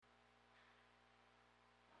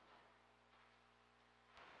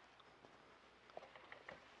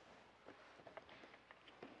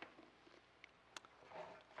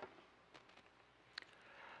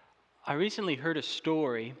I recently heard a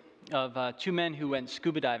story of two men who went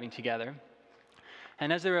scuba diving together.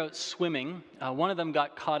 And as they were out swimming, one of them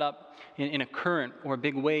got caught up in a current or a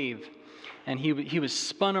big wave. And he was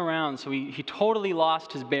spun around, so he totally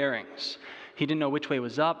lost his bearings. He didn't know which way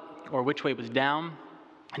was up or which way was down.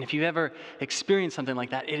 And if you've ever experienced something like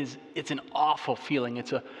that, it's an awful feeling.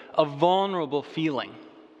 It's a vulnerable feeling.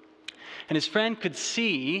 And his friend could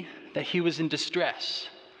see that he was in distress.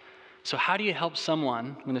 So how do you help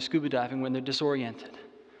someone when they're scuba diving, when they're disoriented?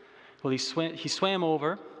 Well, he swam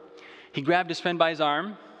over, he grabbed his friend by his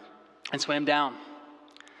arm and swam down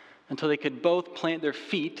until they could both plant their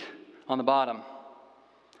feet on the bottom.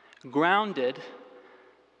 Grounded,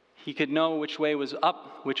 he could know which way was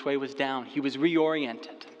up, which way was down. He was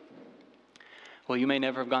reoriented. Well, you may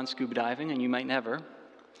never have gone scuba diving, and you might never.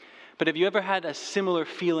 But have you ever had a similar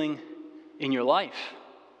feeling in your life?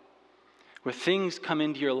 Where things come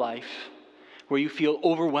into your life, where you feel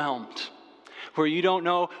overwhelmed, where you don't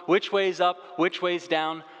know which way's up, which way's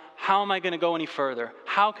down. How am I going to go any further?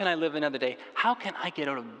 How can I live another day? How can I get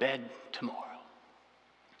out of bed tomorrow?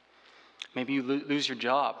 Maybe you lose your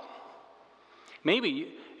job.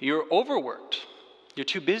 Maybe you're overworked. You're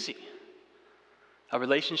too busy. A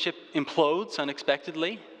relationship implodes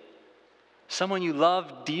unexpectedly. Someone you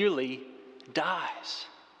love dearly dies.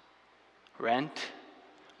 Rent,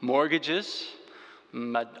 mortgages,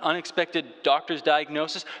 an unexpected doctor's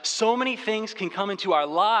diagnosis. So many things can come into our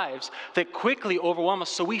lives that quickly overwhelm us,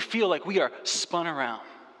 so we feel like we are spun around.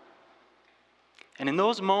 And in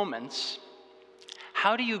those moments,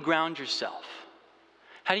 how do you ground yourself?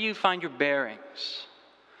 How do you find your bearings?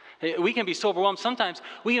 We can be so overwhelmed. Sometimes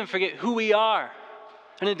we even forget who we are.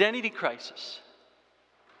 An identity crisis.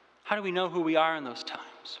 How do we know who we are in those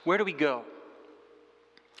times? Where do we go?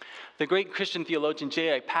 The great Christian theologian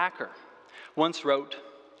J.I. Packer once wrote,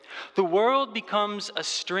 "The world becomes a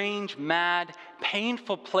strange, mad,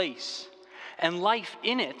 painful place, and life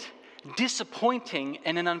in it disappointing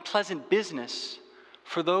and an unpleasant business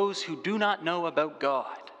for those who do not know about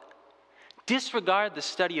God. Disregard the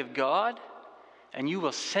study of God, and you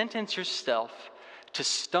will sentence yourself to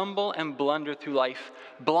stumble and blunder through life,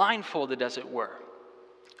 blindfolded as it were,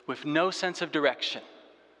 with no sense of direction,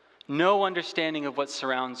 no understanding of what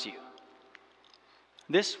surrounds you.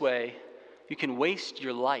 This way, you can waste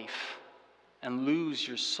your life and lose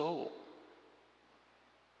your soul."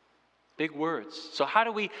 Big words. So how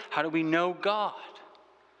do we know God?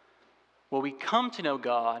 Well, we come to know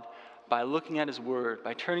God by looking at His Word,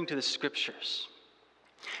 by turning to the Scriptures.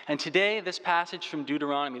 And today, this passage from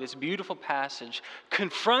Deuteronomy, this beautiful passage,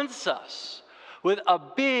 confronts us with a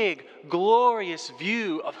big, glorious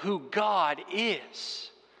view of who God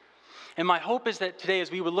is. And my hope is that today,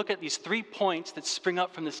 as we would look at these 3 points that spring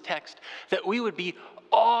up from this text, that we would be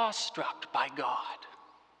awestruck by God.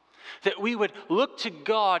 That we would look to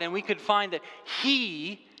God and we could find that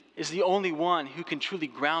He is the only one who can truly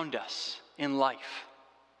ground us in life.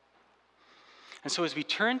 And so as we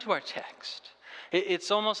turn to our text,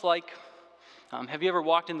 it's almost like, have you ever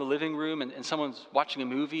walked in the living room and someone's watching a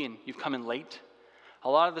movie and you've come in late? A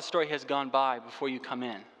lot of the story has gone by before you come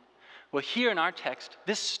in. Well, here in our text,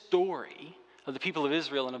 this story of the people of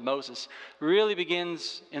Israel and of Moses really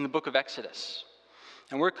begins in the book of Exodus.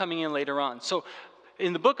 And we're coming in later on. So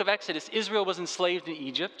in the book of Exodus, Israel was enslaved in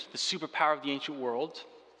Egypt, the superpower of the ancient world.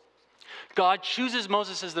 God chooses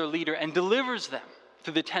Moses as their leader and delivers them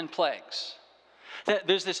through the 10 plagues.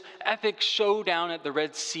 There's this epic showdown at the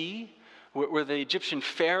Red Sea where the Egyptian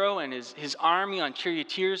Pharaoh and his army on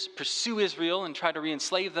charioteers pursue Israel and try to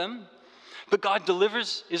re-enslave them. But God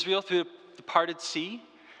delivers Israel through the parted sea.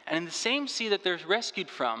 And in the same sea that they're rescued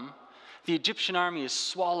from, the Egyptian army is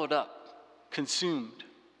swallowed up, consumed.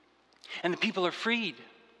 And the people are freed.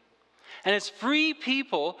 And as free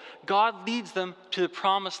people, God leads them to the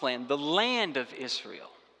promised land, the land of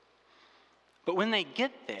Israel. But when they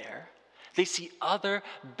get there, they see other,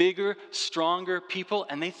 bigger, stronger people,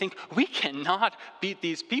 and they think, we cannot beat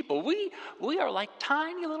these people. We are like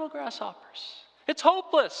tiny little grasshoppers. It's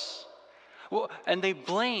hopeless. Well, and they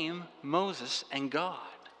blame Moses and God.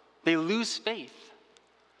 They lose faith.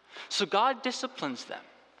 So God disciplines them.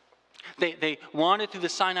 They wandered through the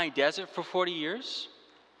Sinai desert for 40 years.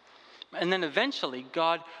 And then eventually,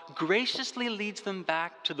 God graciously leads them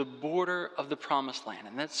back to the border of the promised land.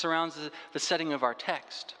 And that surrounds the setting of our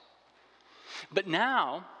text. But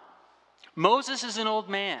now, Moses is an old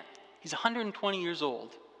man. He's 120 years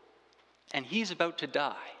old. And he's about to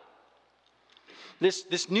die.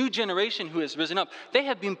 This new generation who has risen up, they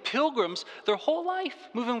have been pilgrims their whole life,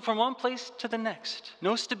 moving from one place to the next.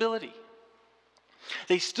 No stability.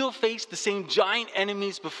 They still face the same giant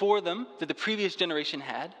enemies before them that the previous generation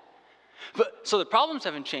had. So the problems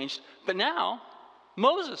haven't changed, but now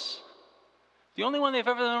Moses, the only one they've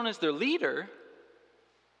ever known as their leader,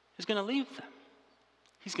 is going to leave them.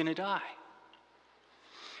 He's going to die.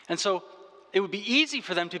 And so it would be easy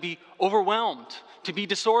for them to be overwhelmed, to be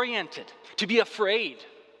disoriented, to be afraid.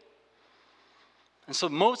 And so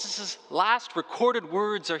Moses' last recorded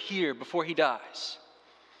words are here before he dies.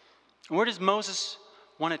 And where does Moses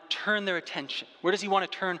want to turn their attention? Where does he want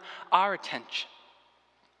to turn our attention?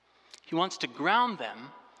 He wants to ground them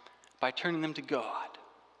by turning them to God.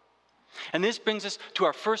 And this brings us to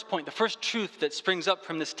our first point, the first truth that springs up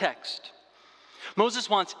from this text. Moses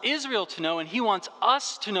wants Israel to know, and he wants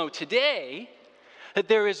us to know today, that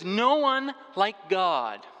there is no one like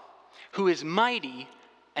God who is mighty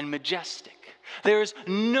and majestic. There is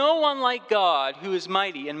no one like God who is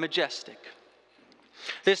mighty and majestic.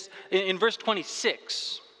 This, in verse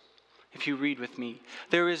 26, if you read with me,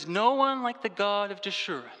 there is no one like the God of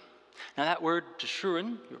Jeshurun. Now that word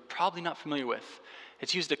Jeshurun, you're probably not familiar with.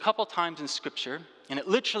 It's used a couple times in Scripture, and it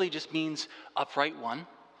literally just means upright one.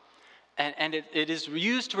 And it is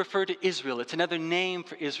used to refer to Israel. It's another name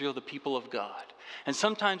for Israel, the people of God. And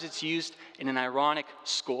sometimes it's used in an ironic,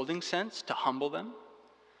 scolding sense to humble them.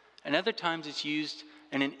 And other times it's used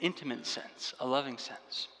in an intimate sense, a loving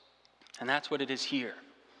sense. And that's what it is here.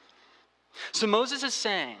 So Moses is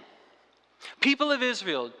saying, people of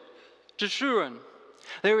Israel, Jeshurun,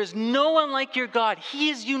 there is no one like your God. He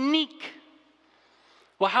is unique.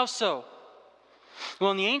 Well, how so?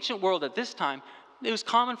 Well, in the ancient world at this time, it was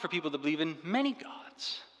common for people to believe in many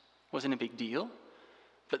gods. It wasn't a big deal.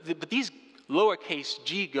 But these lowercase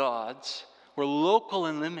g gods were local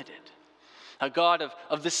and limited. A god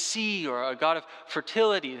of the sea or a god of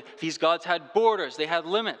fertility. These gods had borders. They had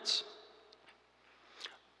limits.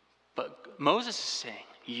 But Moses is saying,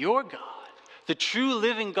 your God, the true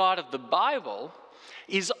living God of the Bible,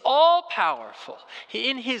 is all-powerful.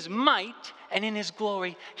 In his might and in his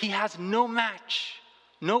glory, he has no match,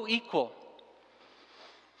 no equal.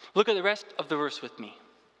 Look at the rest of the verse with me.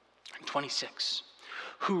 26.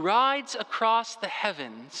 Who rides across the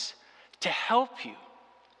heavens to help you,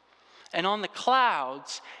 and on the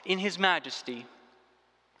clouds in his majesty.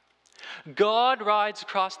 God rides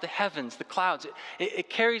across the heavens, the clouds. It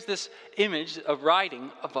carries this image of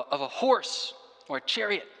riding of a horse or a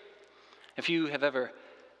chariot. If you have ever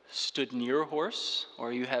stood near a horse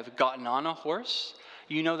or you have gotten on a horse,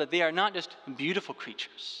 you know that they are not just beautiful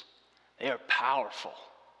creatures. They are powerful.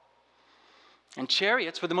 And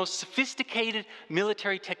chariots were the most sophisticated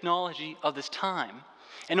military technology of this time.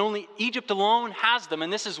 And only Egypt alone has them,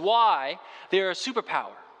 and this is why they are a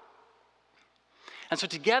superpower. And so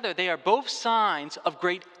together they are both signs of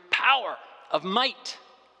great power, of might.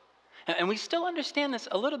 And we still understand this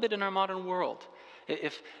a little bit in our modern world.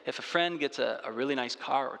 If a friend gets a really nice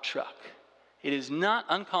car or truck, it is not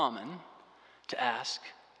uncommon to ask,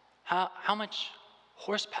 how much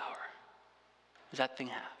horsepower does that thing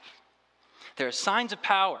have? There are signs of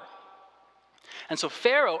power. And so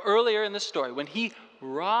Pharaoh, earlier in this story, when he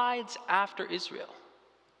rides after Israel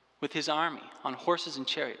with his army on horses and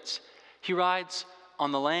chariots, he rides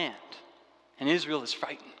on the land, and Israel is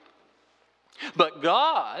frightened. But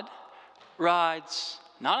God rides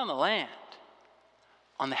not on the land,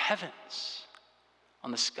 on the heavens,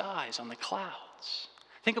 on the skies, on the clouds.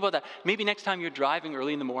 Think about that. Maybe next time you're driving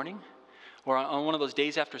early in the morning or on one of those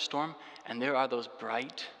days after a storm, and there are those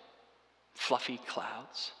bright, fluffy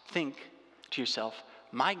clouds. Think to yourself,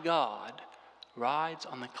 my God rides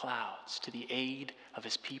on the clouds to the aid of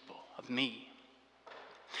his people, of me.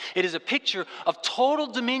 It is a picture of total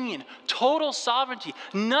dominion, total sovereignty.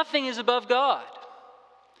 Nothing is above God.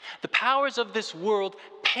 The powers of this world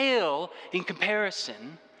pale in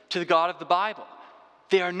comparison to the God of the Bible.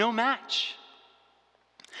 They are no match.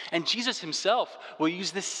 And Jesus himself will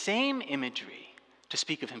use the same imagery to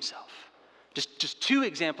speak of himself. Just two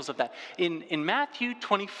examples of that. In Matthew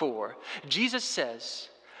 24, Jesus says,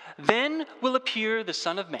 "Then will appear the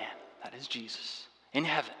Son of Man," that is Jesus, "in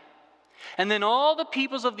heaven. And then all the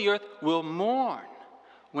peoples of the earth will mourn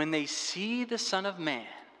when they see the Son of Man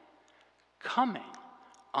coming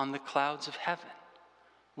on the clouds of heaven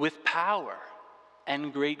with power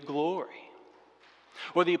and great glory."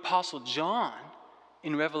 Or the Apostle John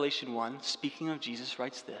in Revelation 1, speaking of Jesus,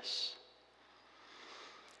 writes this: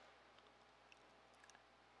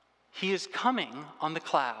 "He is coming on the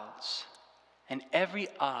clouds, and every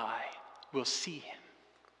eye will see him."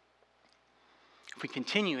 If we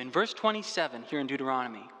continue in verse 27 here in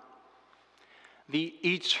Deuteronomy, "The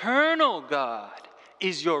eternal God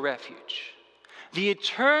is your refuge." The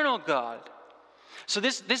eternal God. So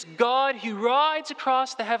this God who rides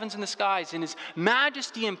across the heavens and the skies in his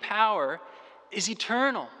majesty and power is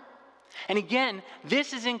eternal. And again,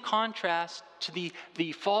 this is in contrast to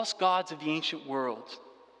the false gods of the ancient world,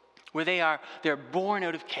 where they're born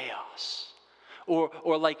out of chaos.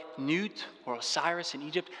 Or like Nut or Osiris in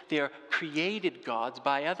Egypt, they are created gods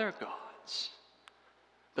by other gods.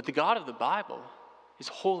 But the God of the Bible is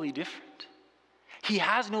wholly different. He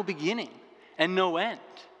has no beginning and no end.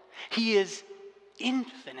 He is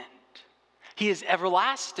infinite. He is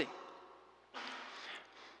everlasting.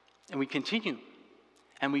 And we continue,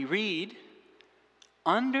 and we read,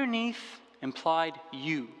 underneath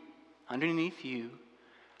you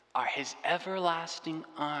are his everlasting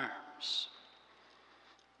arms.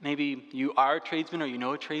 Maybe you are a tradesman, or you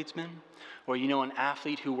know a tradesman, or you know an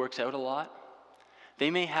athlete who works out a lot. They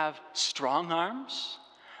may have strong arms.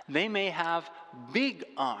 They may have big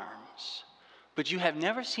arms. But you have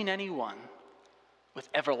never seen anyone with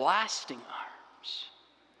everlasting arms.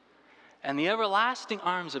 And the everlasting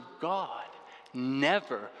arms of God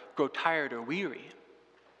never grow tired or weary,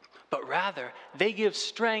 but rather they give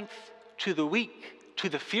strength to the weak, to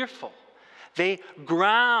the fearful. They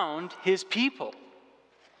ground his people.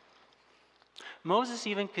 Moses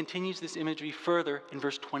even continues this imagery further in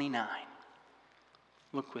verse 29.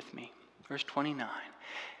 Look with me. Verse 29.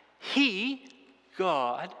 He,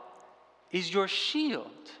 God, is your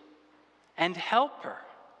shield and helper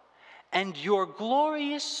and your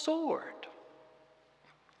glorious sword.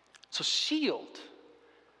 So shield,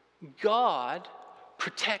 God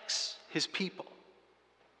protects his people.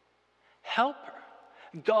 Helper,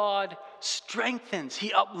 God strengthens,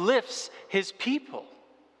 he uplifts his people.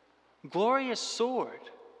 Glorious sword,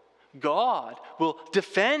 God will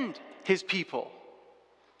defend his people.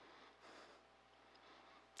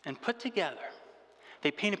 And put together, they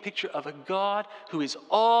paint a picture of a God who is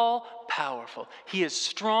all powerful. He is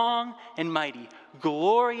strong and mighty,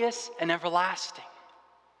 glorious and everlasting.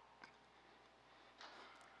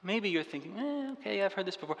 Maybe you're thinking, okay, I've heard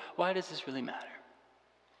this before. Why does this really matter?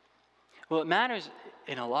 Well, it matters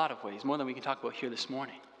in a lot of ways, more than we can talk about here this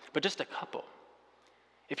morning, but just a couple.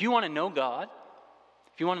 If you want to know God,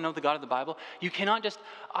 if you want to know the God of the Bible, you cannot just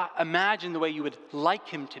imagine the way you would like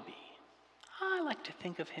him to be. I like to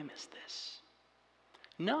think of him as this.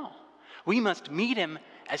 No, we must meet him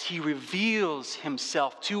as he reveals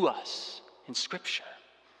himself to us in Scripture.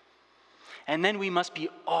 And then we must be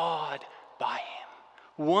awed by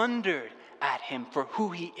him, wondered at him for who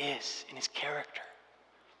he is in his character.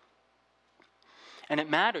 And it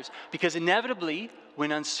matters because inevitably,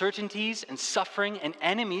 when uncertainties and suffering and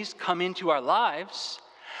enemies come into our lives,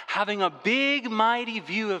 having a big, mighty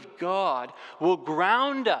view of God will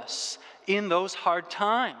ground us in those hard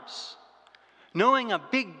times. Knowing a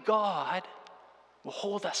big God will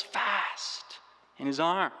hold us fast in his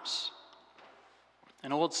arms.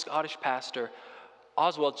 An old Scottish pastor,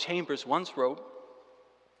 Oswald Chambers, once wrote,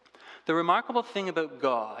 "The remarkable thing about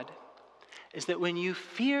God is that when you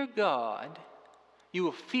fear God, you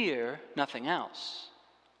will fear nothing else.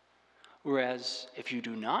 Whereas if you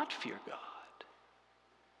do not fear God,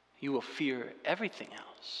 you will fear everything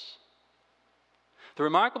else." The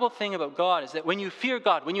remarkable thing about God is that when you fear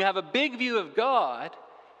God, when you have a big view of God,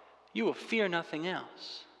 you will fear nothing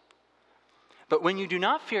else. But when you do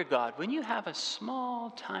not fear God, when you have a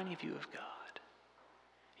small, tiny view of God,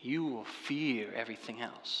 you will fear everything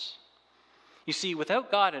else. You see, without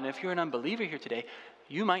God, and if you're an unbeliever here today,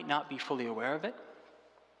 you might not be fully aware of it,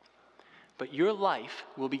 but your life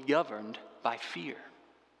will be governed by fear.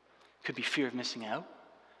 It could be fear of missing out.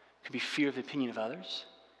 It could be fear of the opinion of others.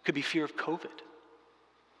 It could be fear of COVID.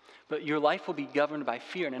 But your life will be governed by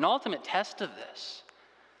fear. And an ultimate test of this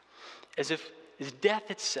is death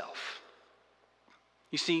itself.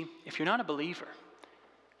 You see, if you're not a believer,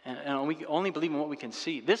 and we only believe in what we can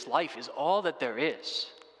see, this life is all that there is.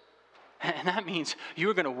 And that means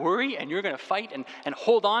you're going to worry and you're going to fight and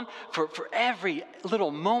hold on for every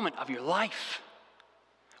little moment of your life.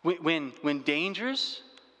 When dangers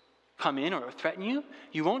come in or threaten you,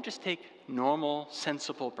 you won't just take normal,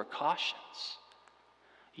 sensible precautions.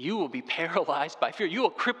 You will be paralyzed by fear. You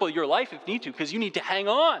will cripple your life if need to because you need to hang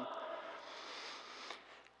on.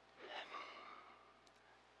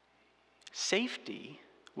 Safety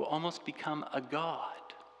will almost become a god.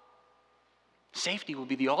 Safety will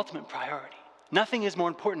be the ultimate priority. Nothing is more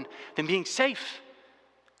important than being safe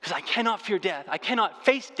because I cannot fear death. I cannot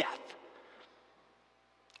face death.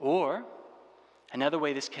 Or another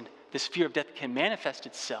way this fear of death can manifest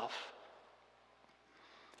itself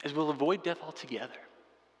is we'll avoid death altogether.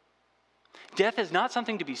 Death is not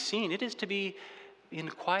something to be seen. It is to be in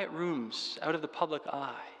quiet rooms, out of the public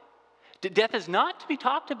eye. Death is not to be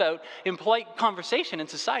talked about in polite conversation in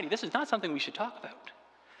society. This is not something we should talk about.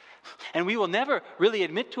 And we will never really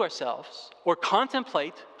admit to ourselves or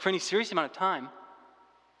contemplate for any serious amount of time,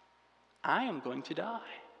 I am going to die.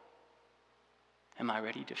 Am I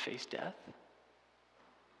ready to face death?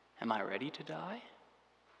 Am I ready to die?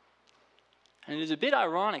 And it is a bit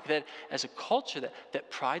ironic that as a culture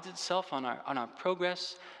that prides itself on our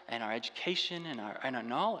progress and our education and our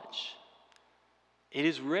knowledge, it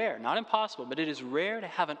is rare, not impossible, but it is rare to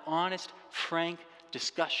have an honest, frank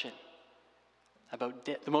discussion about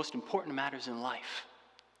the most important matters in life,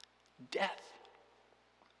 death.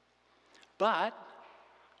 But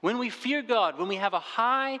when we fear God, when we have a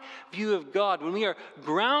high view of God, when we are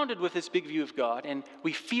grounded with this big view of God and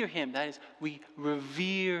we fear Him, that is, we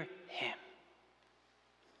revere Him,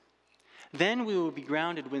 then we will be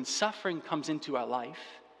grounded when suffering comes into our life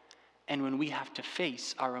and when we have to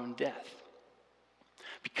face our own death.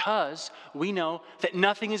 Because we know that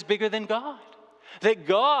nothing is bigger than God. That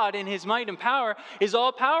God in His might and power is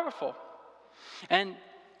all powerful. And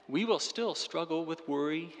we will still struggle with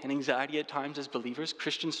worry and anxiety at times as believers.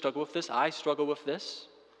 Christians struggle with this. I struggle with this.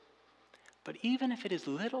 But even if it is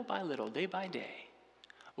little by little, day by day,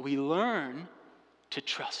 we learn to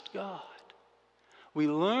trust God. We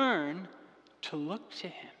learn to look to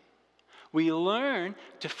Him. We learn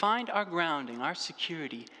to find our grounding, our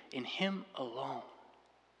security in Him alone.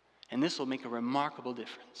 And this will make a remarkable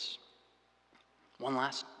difference. One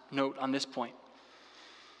last note on this point.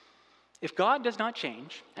 If God does not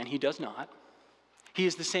change, and He does not, He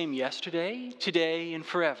is the same yesterday, today, and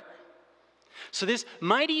forever. So this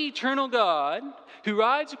mighty eternal God who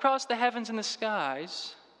rides across the heavens and the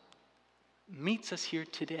skies meets us here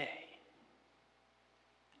today.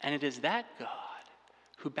 And it is that God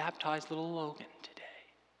who baptized little Logan today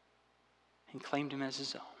and claimed him as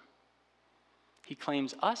his own. He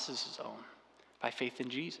claims us as his own by faith in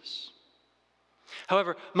Jesus.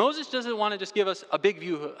 However, Moses doesn't want to just give us a big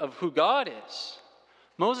view of who God is.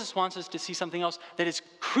 Moses wants us to see something else that is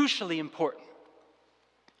crucially important.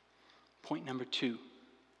 Point number 2.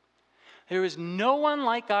 There is no one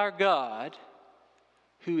like our God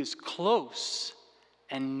who is close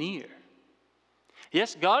and near.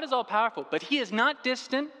 Yes, God is all powerful, but He is not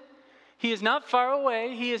distant. He is not far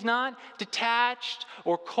away. He is not detached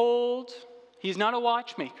or cold. He is not a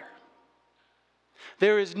watchmaker.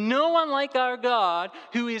 There is no one like our God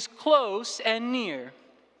who is close and near.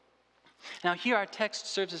 Now here our text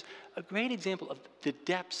serves as a great example of the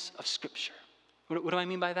depths of Scripture. What do I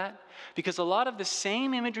mean by that? Because a lot of the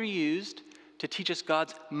same imagery used to teach us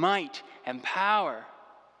God's might and power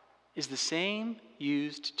is the same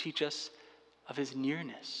used to teach us of His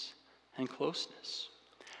nearness and closeness.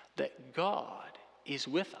 That God is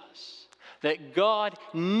with us. That God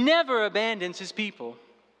never abandons His people.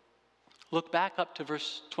 Look back up to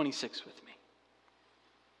verse 26 with me.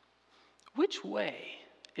 Which way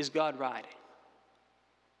is God riding?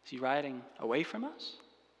 Is He riding away from us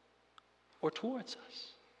or towards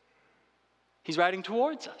us? He's riding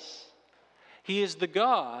towards us. He is the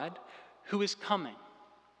God who is coming.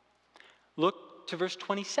 Look to verse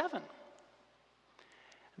 27.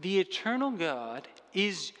 The eternal God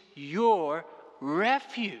is your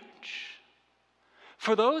refuge.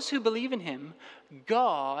 For those who believe in Him,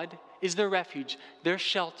 God is their refuge, their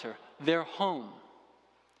shelter, their home.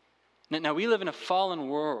 Now we live in a fallen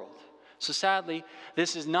world, so sadly,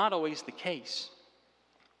 this is not always the case.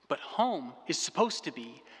 But home is supposed to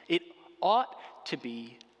be, it ought to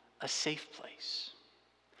be a safe place.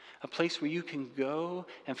 A place where you can go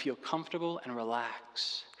and feel comfortable and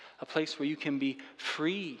relax. A place where you can be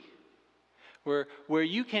free. Where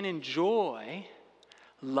you can enjoy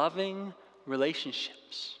loving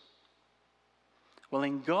relationships. Well,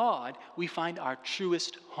 in God, we find our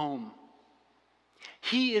truest home.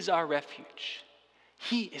 He is our refuge.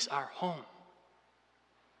 He is our home.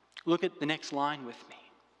 Look at the next line with me.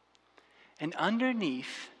 And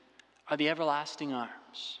underneath are the everlasting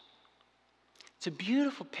arms. It's a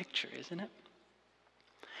beautiful picture, isn't it?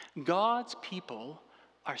 God's people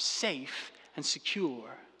are safe and secure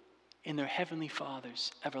in their Heavenly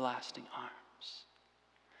Father's everlasting arms.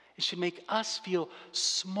 It should make us feel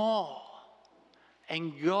small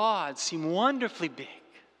and God seem wonderfully big.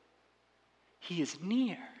 He is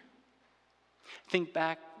near. Think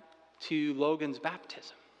back to Logan's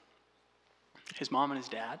baptism. His mom and his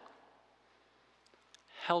dad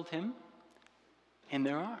held him in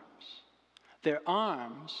their arms. Their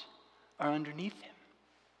arms are underneath him.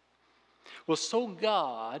 Well, so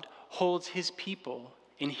God holds His people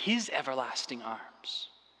in His everlasting arms.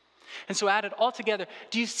 And so added all together,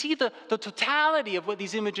 do you see the totality of what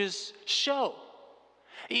these images show?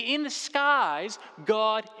 In the skies,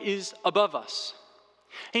 God is above us.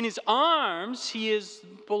 In his arms, he is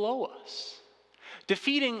below us.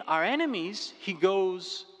 Defeating our enemies, he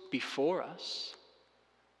goes before us.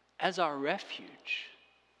 As our refuge,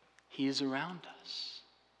 he is around us.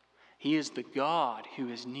 He is the God who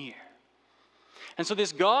is near. And so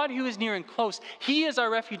this God who is near and close, he is our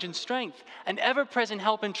refuge and strength, an ever-present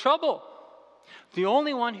help in trouble. The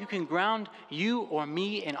only one who can ground you or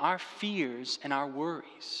me in our fears and our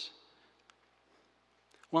worries.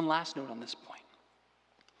 One last note on this point.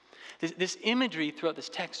 This imagery throughout this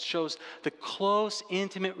text shows the close,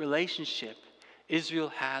 intimate relationship Israel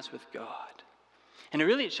has with God. And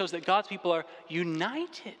it shows that God's people are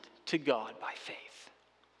united to God by faith.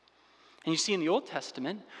 And you see in the Old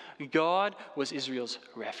Testament, God was Israel's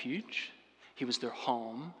refuge. He was their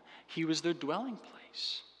home. He was their dwelling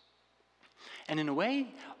place. And in a way,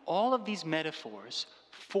 all of these metaphors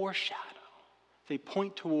foreshadow. They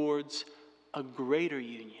point towards a greater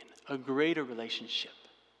union, a greater relationship.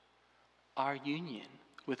 Our union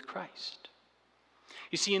with Christ.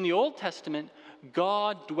 You see, in the Old Testament,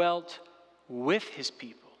 God dwelt with his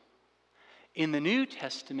people. In the New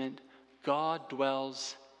Testament, God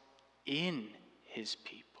dwells in his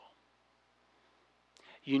people.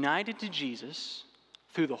 United to Jesus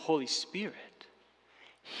through the Holy Spirit,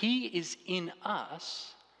 he is in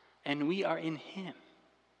us and we are in him.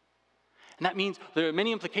 And that means there are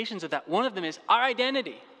many implications of that. One of them is our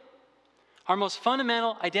identity. Our most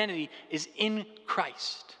fundamental identity is in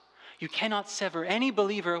Christ. You cannot sever any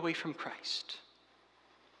believer away from Christ.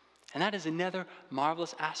 And that is another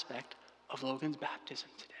marvelous aspect of Logan's baptism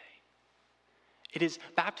today.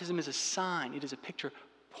 Baptism is a sign, it is a picture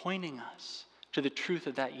pointing us to the truth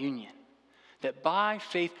of that union. That by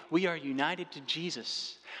faith we are united to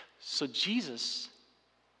Jesus. So Jesus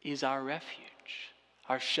is our refuge,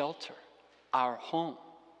 our shelter, our home.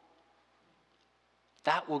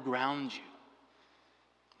 That will ground you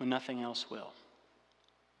when nothing else will.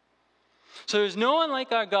 So there's no one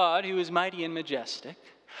like our God who is mighty and majestic.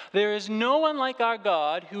 There is no one like our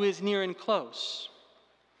God who is near and close.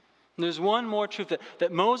 And there's one more truth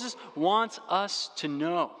that Moses wants us to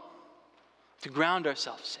know, to ground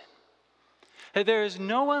ourselves in. That there is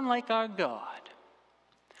no one like our God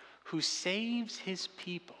who saves his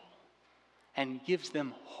people and gives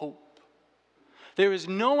them hope. There is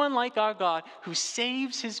no one like our God who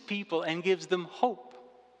saves his people and gives them hope.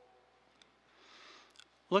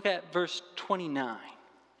 Look at verse 29.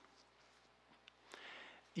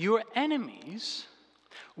 Your enemies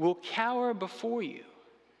will cower before you,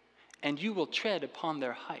 and you will tread upon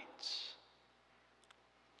their heights.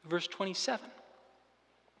 Verse 27.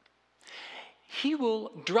 He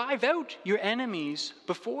will drive out your enemies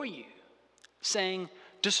before you, saying,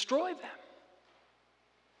 destroy them.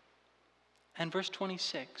 And verse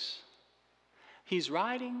 26. He's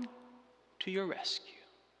riding to your rescue,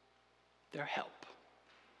 their help.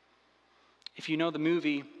 If you know the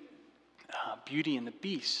movie Beauty and the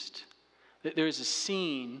Beast, there is a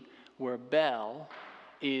scene where Belle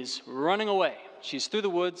is running away. She's through the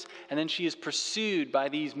woods, and then she is pursued by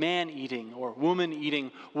these man-eating or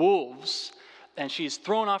woman-eating wolves, and she is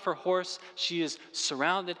thrown off her horse. She is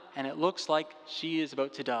surrounded, and it looks like she is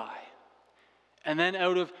about to die. And then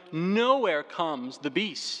out of nowhere comes the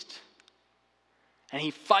beast, and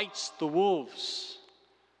he fights the wolves.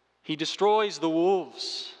 He destroys the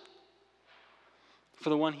wolves for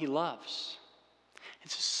the one he loves.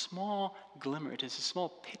 It's a small glimmer, it is a small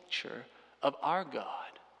picture of our God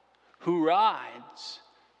who rides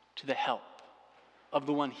to the help of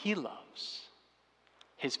the one he loves,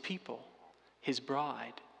 his people, his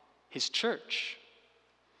bride, his church.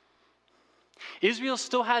 Israel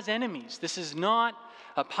still has enemies. This is not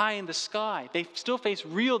a pie in the sky. They still face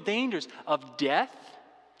real dangers of death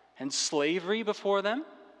and slavery before them.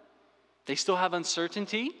 They still have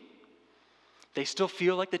uncertainty. They still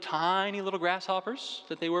feel like the tiny little grasshoppers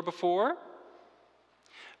that they were before.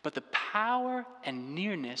 But the power and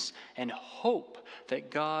nearness and hope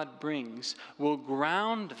that God brings will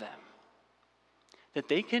ground them. That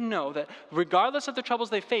they can know that regardless of the troubles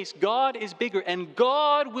they face, God is bigger and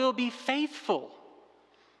God will be faithful.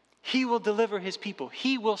 He will deliver his people.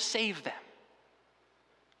 He will save them.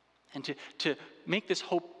 And to make this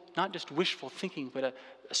hope not just wishful thinking, but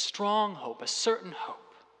a strong hope, a certain hope,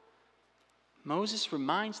 Moses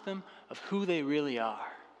reminds them of who they really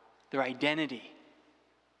are, their identity.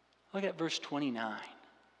 Look at verse 29.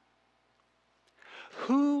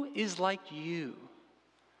 Who is like you,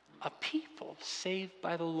 a people saved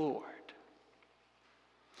by the Lord?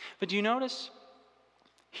 But do you notice?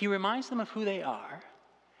 He reminds them of who they are,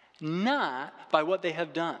 not by what they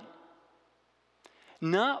have done.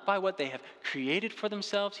 not by what they have created for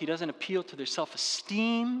themselves. He doesn't appeal to their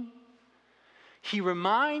self-esteem. He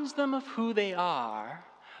reminds them of who they are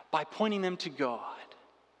by pointing them to God,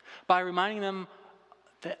 by reminding them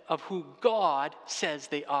of who God says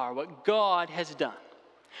they are, what God has done.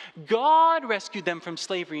 God rescued them from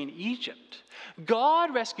slavery in Egypt.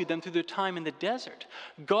 God rescued them through their time in the desert.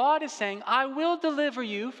 God is saying, I will deliver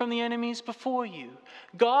you from the enemies before you.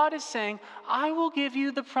 God is saying, I will give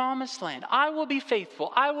you the promised land. I will be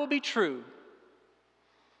faithful. I will be true.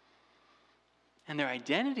 And their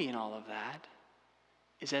identity in all of that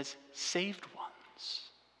is as saved ones.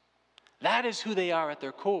 That is who they are at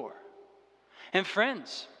their core. And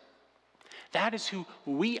friends, that is who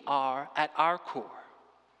we are at our core.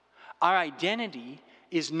 Our identity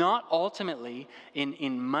is not ultimately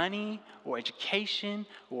in money or education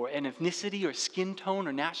or an ethnicity or skin tone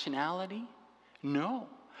or nationality. No.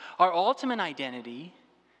 Our ultimate identity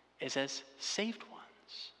is as saved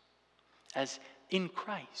ones, as in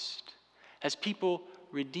Christ, as people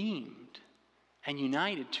redeemed and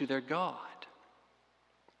united to their God.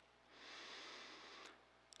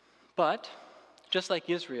 But, just like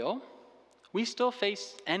Israel, we still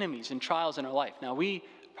face enemies and trials in our life. Now, we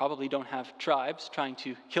probably don't have tribes trying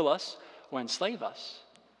to kill us or enslave us.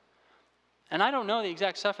 And I don't know the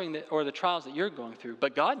exact suffering or the trials that you're going through,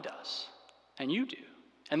 but God does, and you do.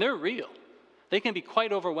 And they're real. They can be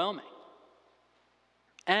quite overwhelming.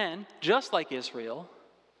 And just like Israel,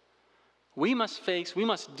 we must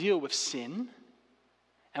deal with sin,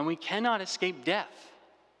 and we cannot escape death.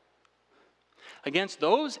 Against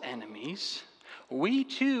those enemies, we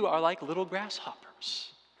too are like little grasshoppers.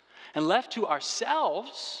 And left to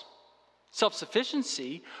ourselves,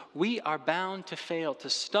 self-sufficiency, we are bound to fail, to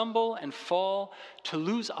stumble and fall, to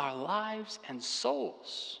lose our lives and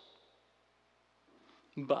souls.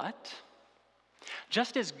 But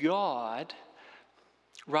just as God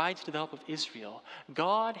rides to the help of Israel,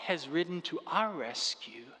 God has ridden to our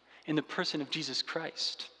rescue in the person of Jesus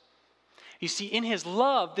Christ. You see, in his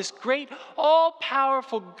love, this great,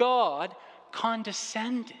 all-powerful God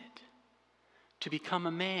condescended to become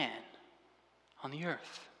a man on the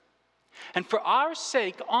earth. And for our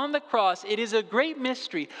sake, on the cross, it is a great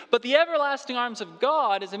mystery, but the everlasting arms of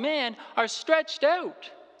God as a man are stretched out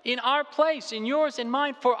in our place, in yours and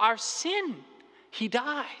mine. For our sin, he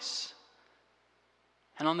dies.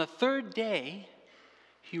 And on the third day,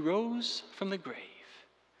 he rose from the grave.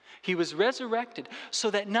 He was resurrected so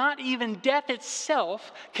that not even death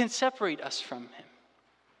itself can separate us from him.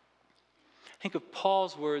 Think of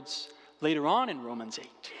Paul's words later on in Romans 8.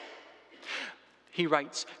 He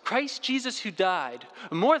writes, Christ Jesus who died,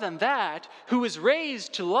 more than that, who was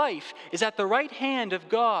raised to life, is at the right hand of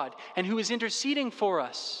God and who is interceding for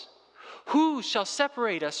us. Who shall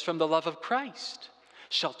separate us from the love of Christ?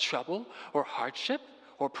 Shall trouble or hardship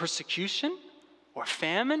or persecution or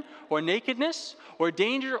famine or nakedness or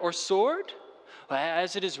danger or sword?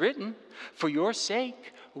 As it is written, for your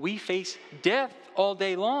sake we face death all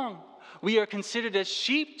day long. We are considered as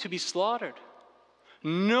sheep to be slaughtered.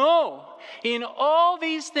 No, in all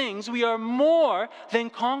these things we are more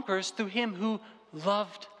than conquerors through him who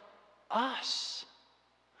loved us.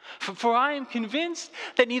 For I am convinced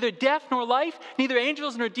that neither death nor life, neither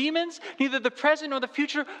angels nor demons, neither the present nor the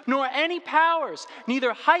future, nor any powers,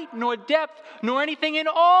 neither height nor depth, nor anything in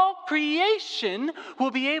all creation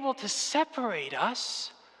will be able to separate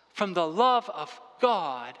us from the love of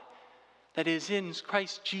God that is in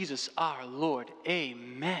Christ Jesus our Lord.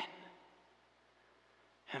 Amen.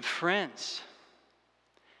 And friends,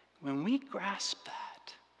 when we grasp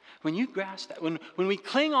that, when you grasp that, when we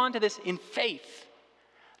cling on to this in faith,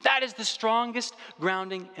 that is the strongest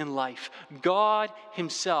grounding in life. God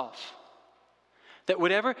himself. That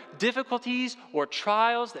whatever difficulties or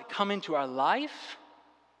trials that come into our life,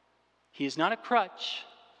 he is not a crutch.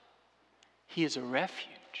 He is a refuge.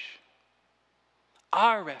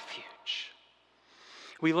 Our refuge.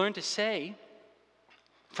 We learn to say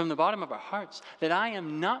from the bottom of our hearts that I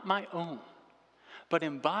am not my own, but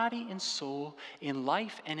in body and soul, in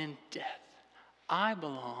life and in death, I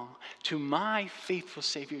belong to my faithful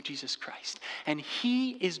Savior, Jesus Christ. And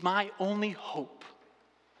he is my only hope.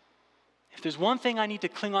 If there's one thing I need to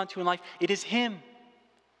cling on to in life, it is him.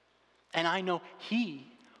 And I know he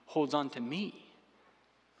holds on to me.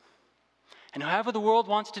 And however the world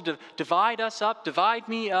wants to divide us up, divide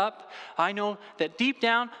me up, I know that deep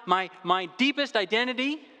down, my deepest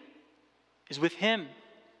identity is with him.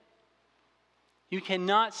 You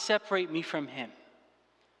cannot separate me from him,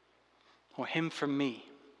 or him from me.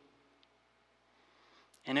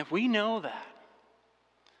 And if we know that,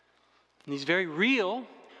 these very real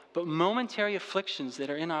but momentary afflictions that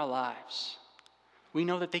are in our lives, we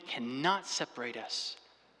know that they cannot separate us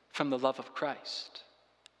from the love of Christ.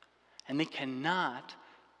 And they cannot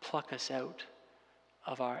pluck us out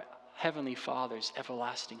of our Heavenly Father's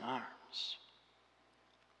everlasting arms.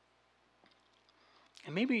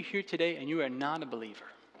 And maybe you're here today and you are not a believer.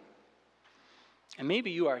 And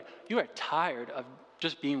maybe you are tired of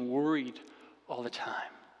just being worried all the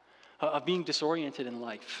time, of being disoriented in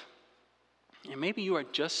life. And maybe you are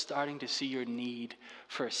just starting to see your need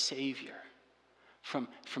for a Savior from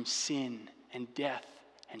sin and death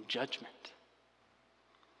and judgment.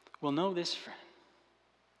 Well, know this, friend,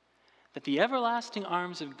 that the everlasting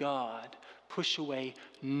arms of God push away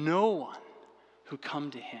no one who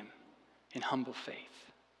come to him in humble faith.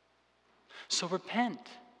 So repent.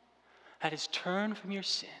 That is, turn from your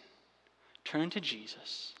sin, turn to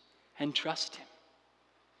Jesus, and trust him.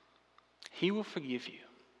 He will forgive you.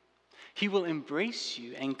 He will embrace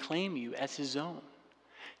you and claim you as his own.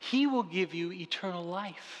 He will give you eternal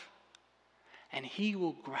life, and he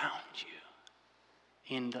will ground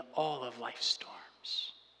you in all of life's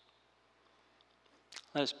storms.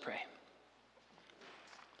 Let us pray.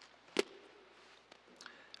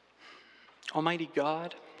 Almighty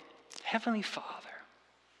God, Heavenly Father,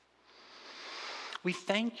 we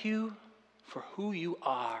thank you for who you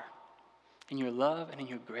are in your love and in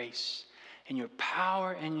your grace, in your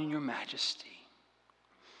power and in your majesty.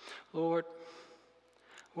 Lord,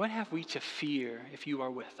 what have we to fear if you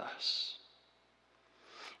are with us?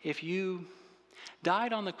 If you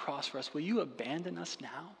died on the cross for us, will you abandon us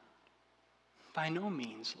now? By no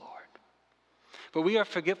means, Lord. But we are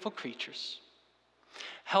forgetful creatures.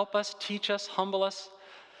 Help us, teach us, humble us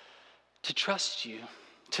to trust you,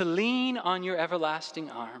 to lean on your everlasting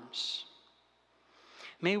arms.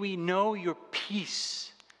 May we know your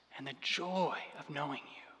peace and the joy of knowing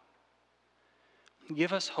you.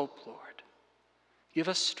 Give us hope, Lord. Give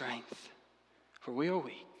us strength, for we are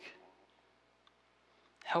weak.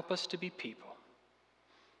 Help us to be people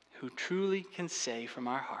who truly can say from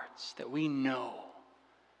our hearts that we know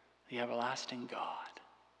the everlasting God.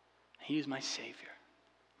 He is my Savior,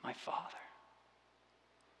 my Father.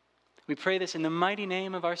 We pray this in the mighty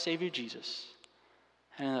name of our Savior Jesus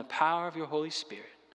and in the power of your Holy Spirit.